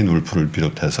보면 마틴 울프를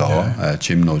비롯해서 네.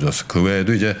 짐 로저스 그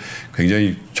외에도 이제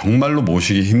굉장히 정말로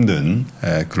모시기 힘든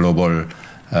글로벌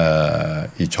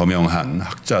이 저명한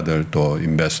학자들 또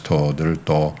인베스터들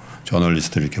또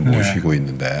저널리스트를 이렇게 모시고 네.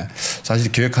 있는데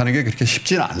사실 기획하는 게 그렇게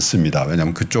쉽지는 않습니다.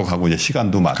 왜냐하면 그쪽하고 이제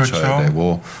시간도 맞춰야 그렇죠.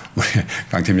 되고 우리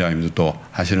강 팀장님도 또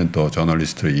하시는 또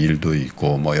저널리스트 일도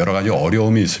있고 뭐 여러 가지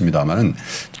어려움이 있습니다만은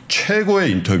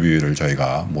최고의 인터뷰를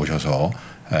저희가 모셔서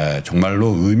정말로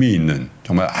의미 있는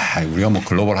정말 우리가 뭐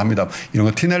글로벌합니다 이런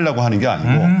거 티내려고 하는 게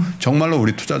아니고 정말로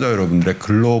우리 투자자 여러분들의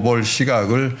글로벌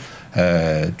시각을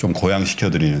좀 고양시켜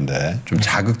드리는데 좀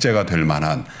자극제가 될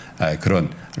만한 그런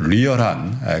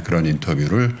리얼한 그런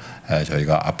인터뷰를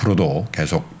저희가 앞으로도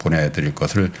계속 보내드릴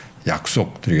것을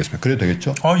약속드리겠습니다. 그래도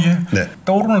되겠죠? 예. 네.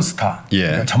 떠오르는 스타. 예.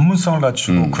 그러니까 전문성을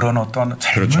갖추고 그런 어떤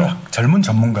그렇죠. 젊은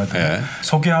전문가들 예.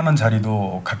 소개하는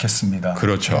자리도 갖겠습니다.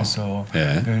 그렇죠. 그래서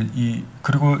예.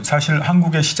 그리고 사실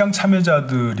한국의 시장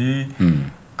참여자들이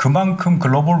그만큼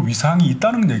글로벌 위상이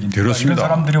있다는 얘기입니다. 그렇습니다. 이런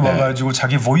사람들이 와가지고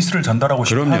자기 보이스를 전달하고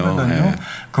싶어 하거든요. 예.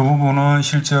 그 부분은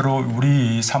실제로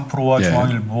우리 삼프로와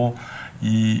중앙일보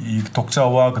이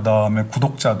독자와 그 다음에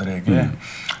구독자들에게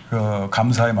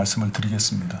감사의 말씀을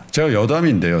드리겠습니다. 제가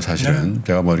여담인데요, 사실은. 네.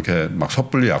 제가 뭐 이렇게 막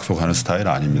섣불리 약속하는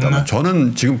스타일은 아닙니다만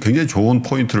저는 지금 굉장히 좋은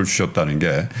포인트를 주셨다는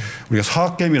게 우리가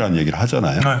사학개미라는 얘기를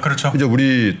하잖아요. 네, 그렇죠. 이제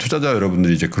우리 투자자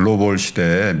여러분들이 이제 글로벌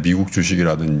시대에 미국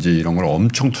주식이라든지 이런 걸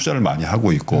엄청 투자를 많이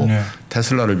하고 있고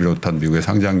테슬라를 비롯한 미국의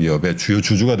상장 기업의 주요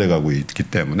주주가 돼가고 있기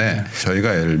때문에 저희가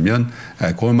예를 들면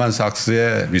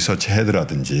골만삭스의 리서치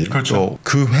헤드라든지 그렇죠. 또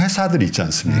그 회사들 있지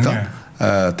않습니까?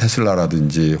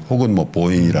 테슬라라든지 혹은 뭐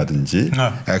보잉이라든지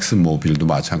엑슨모빌도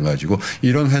마찬가지고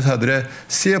이런 회사들의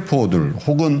CFO들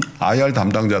혹은 IR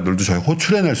담당자들도 저희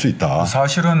호출해낼 수 있다.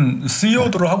 사실은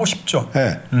CEO들을 하고 싶죠.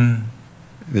 네.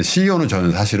 근데 CEO는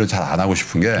저는 사실은 잘 안 하고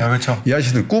싶은 게 그렇죠. 이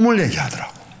아저씨들 꿈을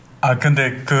얘기하더라고.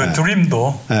 근데 그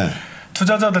드림도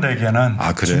투자자들에게는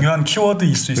중요한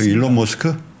키워드일 수 있습니다. 일론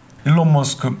머스크? 일론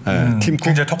머스크 팀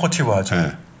굉장히 토커티브하죠.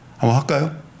 한번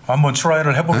할까요? 한번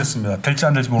트라이를 해보겠습니다. 될지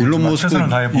안 될지 모르지만 최선을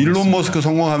다해보겠습니다. 일론 머스크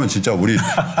성공하면 진짜 우리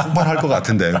폭발할 것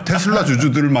같은데 테슬라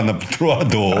주주들을 만나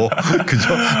들어와도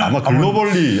그죠? 아마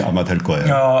글로벌리 아마 될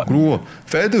거예요. 그리고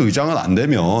페드 의장은 안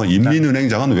되면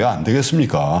인민은행장은 왜 안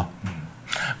되겠습니까?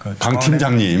 강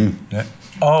팀장님.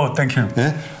 땡큐.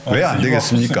 왜 안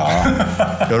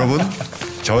되겠습니까? 여러분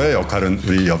저의 역할은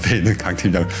우리 옆에 있는 강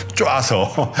팀장을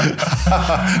쪼아서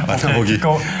만나보기.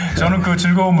 저는 그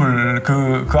즐거움을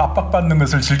그 압박받는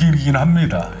것을 즐기긴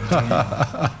합니다.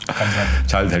 감사합니다.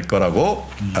 잘 될 거라고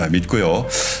믿고요.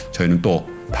 저희는 또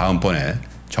다음번에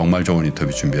정말 좋은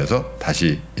인터뷰 준비해서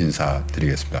다시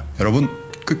인사드리겠습니다. 여러분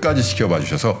끝까지 지켜봐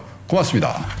주셔서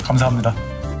고맙습니다. 감사합니다.